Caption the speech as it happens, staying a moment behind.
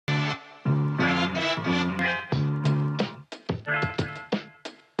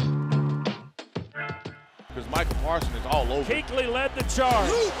Micah Parsons is all over. Kuechly led the charge.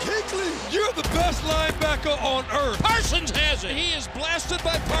 Luke Kuechly, you're the best linebacker on earth. Parsons has it. He is blasted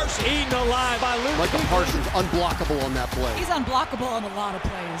by Parsons. Eaten alive by Luke Micah Kuechly. Parsons, unblockable on that play. He's unblockable on a lot of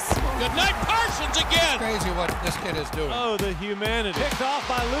plays. Good night, Parsons again. Crazy what this kid is doing. Oh, the humanity. Picked off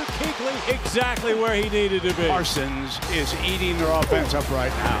by Luke Kuechly, exactly where he needed to be. Parsons is eating their offense up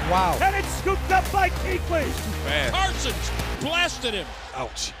right now. Wow. And it's scooped up by Kuechly. Parsons blasted him.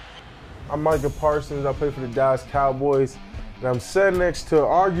 Ouch. I'm Micah Parsons. I play for the Dallas Cowboys, and I'm sitting next to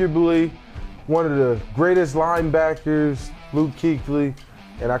arguably one of the greatest linebackers, Luke Kuechly,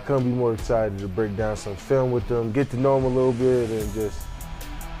 and I couldn't be more excited to break down some film with him, get to know him a little bit, and just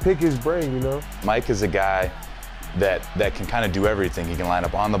pick his brain, you know? Mike is a guy that can kind of do everything. He can line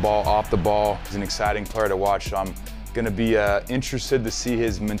up on the ball, off the ball. He's an exciting player to watch, so I'm going to be interested to see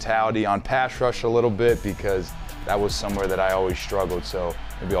his mentality on pass rush a little bit, because that was somewhere that I always struggled, so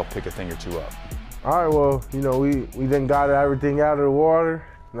maybe I'll pick a thing or two up. All right, well, you know, we then got everything out of the water.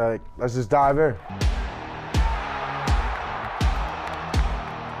 Like, let's just dive in.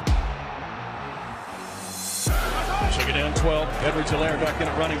 Second down 12. Edwards-Helaire back in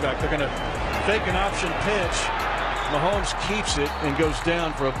at running back. They're going to fake an option pitch. Mahomes keeps it and goes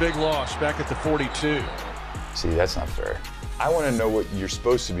down for a big loss back at the 42. See, that's not fair. I want to know what you're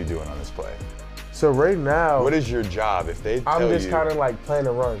supposed to be doing on this play. So right now, What is your job if they tell you? I'm just kind of like playing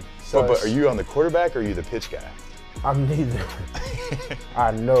a run. So but are you on the quarterback or are you the pitch guy? I'm neither.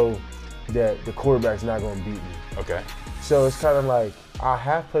 I know that the quarterback's not going to beat me. Okay. So it's kind of like I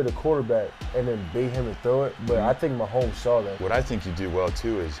have played the quarterback and then bait him to throw it, but I think Mahomes saw that. What I think you do well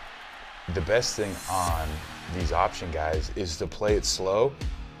too is the best thing on these option guys is to play it slow,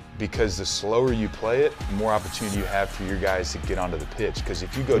 because the slower you play it, the more opportunity you have for your guys to get onto the pitch. Because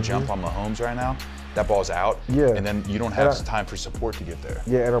if you go jump on Mahomes right now, that ball's out, and then you don't have time for support to get there.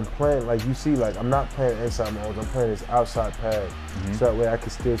 Yeah, and I'm playing, like you see, like I'm not playing inside Mahomes, I'm playing this outside pad. So that way I can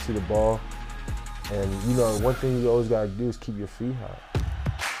still see the ball. And you know, one thing you always gotta do is keep your feet high.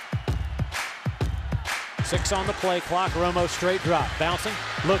 6 on the play clock. Romo straight drop. Bouncing,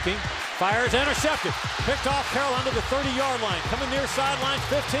 looking, fires, intercepted. Picked off Carolina to the 30-yard line. Coming near sidelines,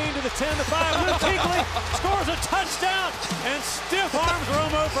 15 to the 10 to 5. Luke Kuechly scores a touchdown and stiff arms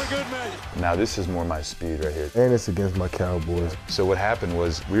Romo for good measure. Now this is more my speed right here. And it's against my Cowboys. So what happened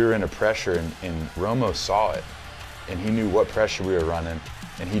was we were in a pressure, and Romo saw it, and he knew what pressure we were running,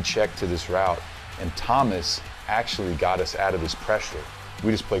 and he checked to this route. And Thomas actually got us out of this pressure.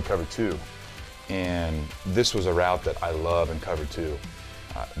 We just played cover 2. And this was a route that I love in cover 2,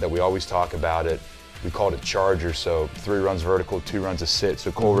 that we always talk about it. We called it Charger, so 3 runs vertical, 2 runs a sit.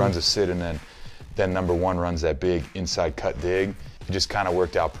 So Cole runs a sit, and then number 1 runs that big inside cut dig. It just kind of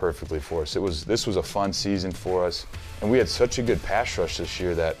worked out perfectly for us. This was a fun season for us, and we had such a good pass rush this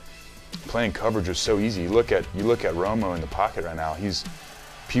year that playing coverage was so easy. You look at Romo in the pocket right now. He's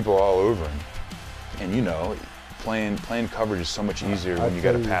people all over him, and you know, playing coverage is so much easier when you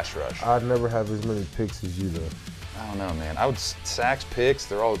got a pass rush. I'd never have as many picks as you though. I don't know, man. I would sacks, picks.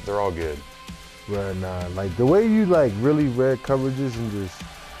 They're all good. Right now, like the way you like really read coverages and just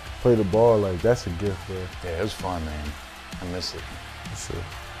play the ball, like that's a gift, man. Yeah, it was fun, man. I miss it. That's a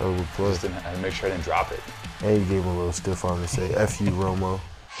hell of a play. I had to make sure I didn't drop it. And you gave him a little stiff arm to say, F you, Romo.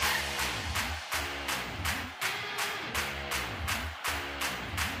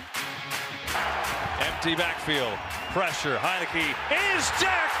 Empty backfield. Pressure. Heineke is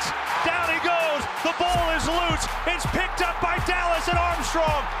jacked. Down he goes. The ball is loose. It's picked up by Dallas and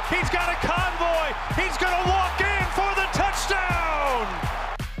Armstrong. He's got a convoy. He's going to walk in for the touchdown.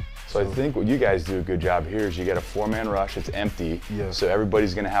 So I think what you guys do a good job here is you get a 4-man rush. It's empty. Yeah. So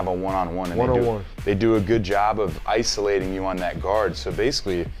everybody's going to have a one-on-one. One-on-one. They do a good job of isolating you on that guard. So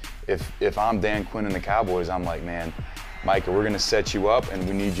basically, if I'm Dan Quinn and the Cowboys, I'm like, man, Micah, we're going to set you up, and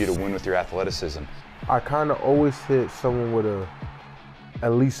we need you to win with your athleticism. I kind of always hit someone with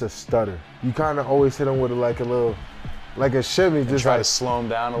at least a stutter. You kind of always hit them with like a shimmy. Just try like, to slow them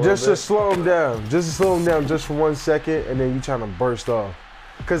down a little bit. Just to slow them down. Just to slow them down just for 1 second, and then you trying to burst off.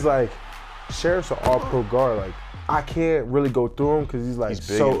 Cause like, Sheriff's an all-pro guard. Like, I can't really go through him because he's like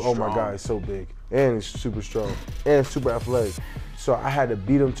oh my God, he's so big. And he's super strong and super athletic. So I had to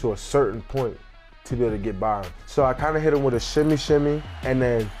beat him to a certain point to be able to get by him. So I kind of hit him with a shimmy, and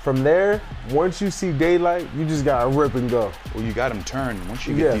then from there, once you see daylight, you just gotta rip and go. Well, you got him turned. Once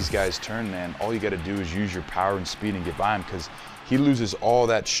you get these guys turned, man, all you gotta do is use your power and speed and get by him, because he loses all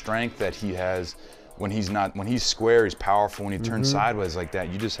that strength that he has when he's square, he's powerful. When he turns sideways like that,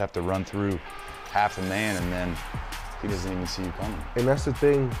 you just have to run through half a man, and then He doesn't even see you coming. And that's the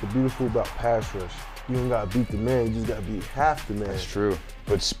thing, the beautiful about pass rush. You don't gotta beat the man, you just gotta beat half the man. That's true.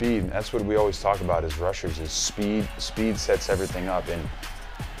 But speed, that's what we always talk about as rushers, is speed. Speed sets everything up, and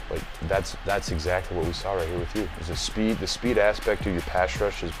like that's exactly what we saw right here with you. Is the speed aspect of your pass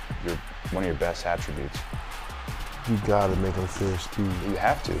rush is one of your best attributes. You gotta make them feel speed. You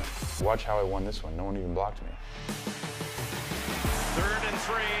have to. Watch how I won this one. No one even blocked me. 3rd and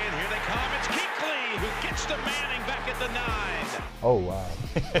 3, and here they come. It's Kuechly who gets to Manning back at the 9. Oh, wow.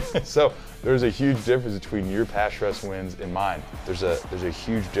 So there's a huge difference between your pass rush wins and mine. There's a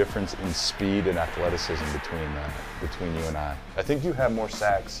huge difference in speed and athleticism between you and I. I think you have more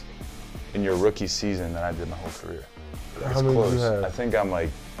sacks in your rookie season than I did my whole career. How many did you have? I think I'm like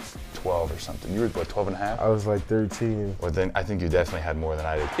 12 or something. You were what, 12 and a half? I was like 13. Well, then I think you definitely had more than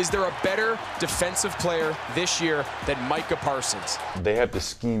I did. Is there a better defensive player this year than Micah Parsons? They have to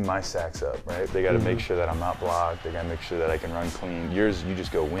scheme my sacks up, right? They got to make sure that I'm not blocked. They got to make sure that I can run clean. Yours, you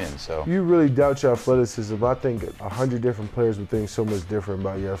just go win, so. You really doubt your athleticism. I think 100 different players would think so much different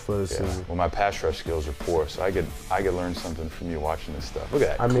about your athleticism. Yeah. Well, my pass rush skills are poor, so I could learn something from you watching this stuff. Look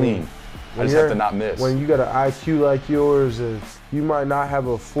at that, clean. I just have to not miss. When you got an IQ like yours, you might not have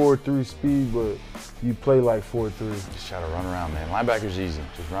a 4.3 speed, but you play like 4.3. Just try to run around, man. Linebacker's easy.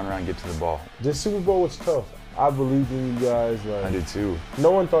 Just run around, get to the ball. This Super Bowl was tough. I believed in you guys. Like, I did too.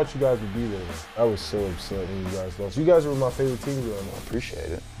 No one thought you guys would be there. I was so upset when you guys lost. You guys were my favorite team growing up. I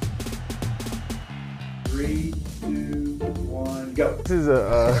appreciate it. 3, 2, 1, go. This is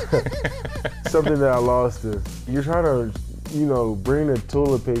something that I lost to. You're trying to, bring the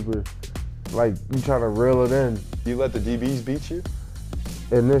toilet paper, like you trying to reel it in. You let the DBs beat you?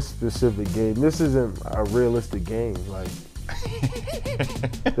 In this specific game, this isn't a realistic game. Like,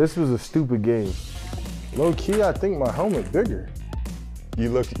 this was a stupid game. Low key, I think my helmet bigger. You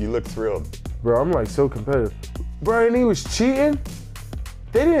look thrilled. Bro, I'm like so competitive. Bro, and he was cheating?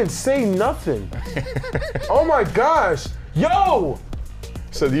 They didn't say nothing. Oh my gosh, yo!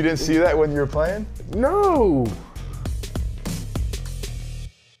 So you didn't see that when you were playing? No.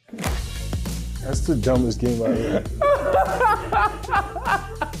 That's the dumbest game I ever.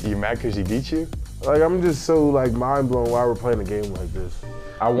 You mad because he beat you? Like, I'm just so like mind blown why we're playing a game like this.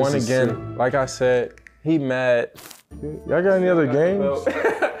 I won again. Like I said, he mad. Y'all got any other games?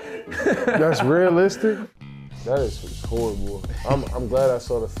 That's realistic? That is horrible. I'm glad I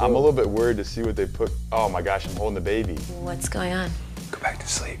saw the film. I'm a little bit worried to see what they put. Oh my gosh, I'm holding the baby. What's going on? Go back to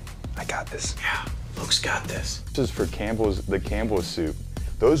sleep. I got this. Yeah, Luke's got this. This is for the Campbell's soup.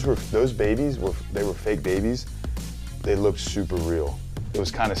 Those babies were fake babies. They looked super real. It was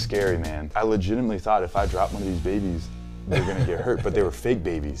kind of scary, man. I legitimately thought if I dropped one of these babies, they were gonna get hurt, but they were fake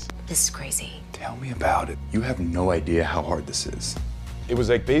babies. This is crazy. Tell me about it. You have no idea how hard this is. It was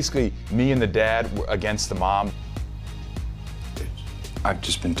like basically me and the dad against the mom. I've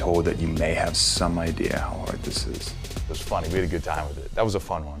just been told that you may have some idea how hard this is. It was funny. We had a good time with it. That was a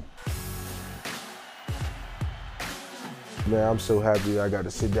fun one. Man, I'm so happy I got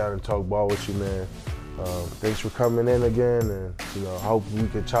to sit down and talk ball with you, man. Thanks for coming in again, and I hope we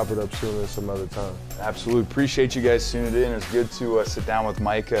can chop it up soon at some other time. Absolutely. Appreciate you guys tuning in. It's good to sit down with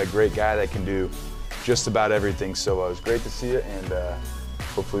Micah, a great guy that can do just about everything. So it was great to see you, and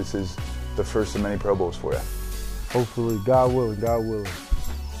hopefully this is the first of many Pro Bowls for you. Hopefully, God willing, God willing.